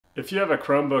If you have a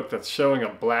Chromebook that's showing a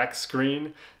black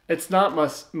screen, it's not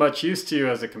much use to you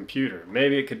as a computer.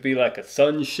 Maybe it could be like a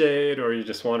sunshade, or you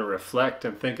just want to reflect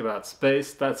and think about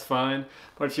space, that's fine.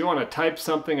 But if you want to type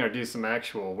something or do some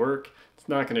actual work, it's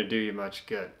not going to do you much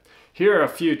good. Here are a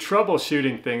few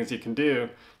troubleshooting things you can do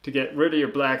to get rid of your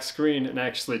black screen and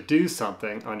actually do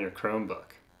something on your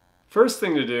Chromebook. First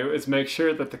thing to do is make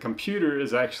sure that the computer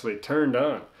is actually turned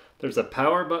on. There's a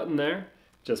power button there.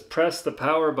 Just press the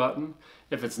power button.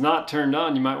 If it's not turned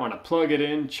on, you might want to plug it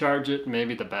in, charge it,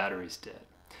 maybe the battery's dead.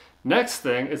 Next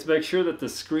thing is make sure that the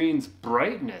screen's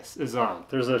brightness is on.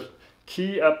 There's a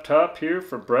key up top here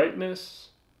for brightness.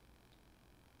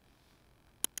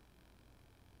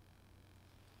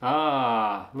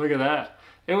 Ah, look at that.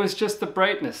 It was just the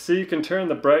brightness. So you can turn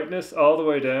the brightness all the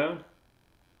way down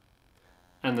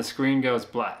and the screen goes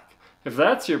black. If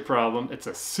that's your problem, it's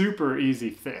a super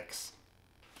easy fix.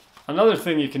 Another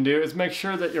thing you can do is make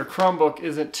sure that your Chromebook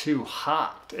isn't too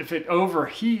hot. If it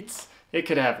overheats, it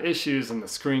could have issues and the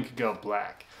screen could go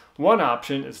black. One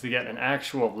option is to get an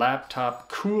actual laptop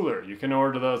cooler. You can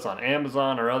order those on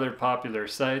Amazon or other popular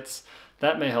sites.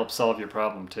 That may help solve your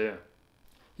problem too.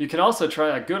 You can also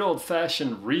try a good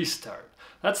old-fashioned restart.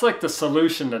 That's like the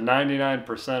solution to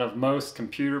 99% of most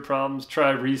computer problems.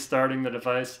 Try restarting the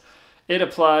device. It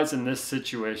applies in this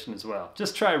situation as well.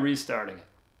 Just try restarting it.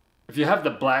 If you have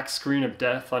the black screen of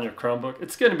death on your Chromebook,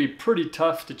 it's going to be pretty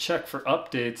tough to check for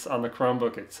updates on the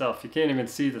Chromebook itself. You can't even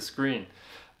see the screen.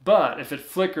 But if it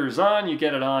flickers on, you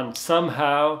get it on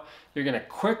somehow, you're going to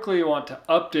quickly want to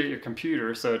update your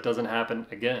computer so it doesn't happen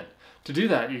again. To do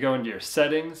that, you go into your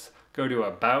settings, go to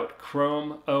About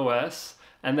Chrome OS,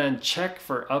 and then check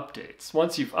for updates.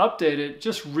 Once you've updated,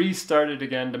 just restart it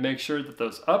again to make sure that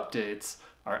those updates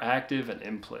are active and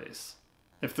in place.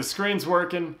 If the screen's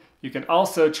working, you can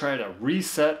also try to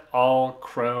reset all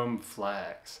Chrome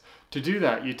flags. To do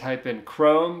that, you type in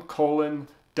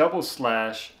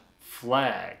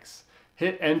Chrome://flags.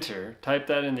 Hit enter, type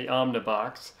that in the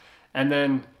omnibox, and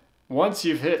then once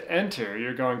you've hit enter,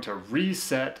 you're going to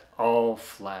reset all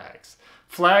flags.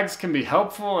 Flags can be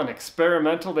helpful and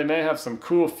experimental. They may have some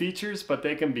cool features, but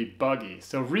they can be buggy.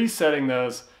 So resetting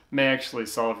those may actually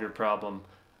solve your problem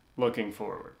looking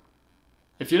forward.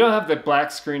 If you don't have the black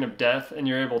screen of death and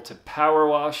you're able to power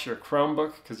wash your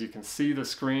Chromebook because you can see the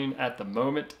screen at the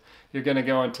moment, you're going to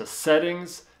go into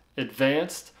Settings,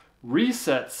 Advanced,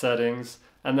 Reset Settings,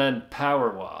 and then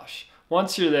Power Wash.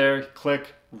 Once you're there,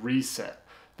 click Reset.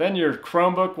 Then your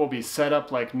Chromebook will be set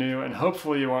up like new and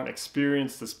hopefully you won't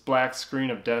experience this black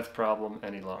screen of death problem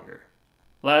any longer.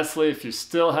 Lastly, if you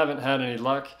still haven't had any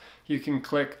luck, you can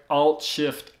click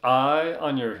Alt-Shift-I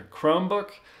on your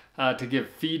Chromebook to give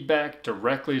feedback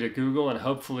directly to Google and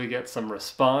hopefully get some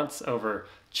response over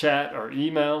chat or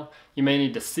email. You may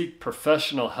need to seek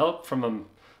professional help from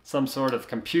some sort of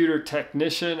computer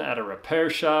technician at a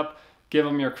repair shop. Give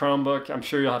them your Chromebook. I'm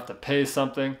sure you'll have to pay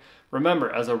something.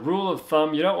 Remember, as a rule of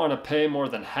thumb, you don't want to pay more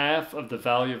than half of the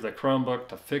value of the Chromebook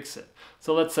to fix it.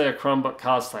 So let's say a Chromebook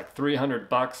costs like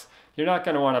 $300. You're not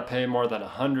going to want to pay more than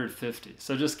 $150.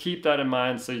 So just keep that in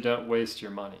mind so you don't waste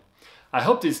your money. I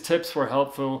hope these tips were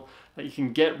helpful, that you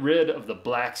can get rid of the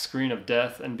black screen of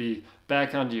death and be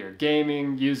back onto your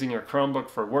gaming, using your Chromebook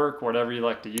for work, whatever you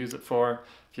like to use it for.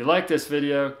 If you like this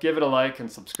video, give it a like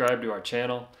and subscribe to our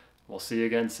channel. We'll see you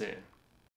again soon.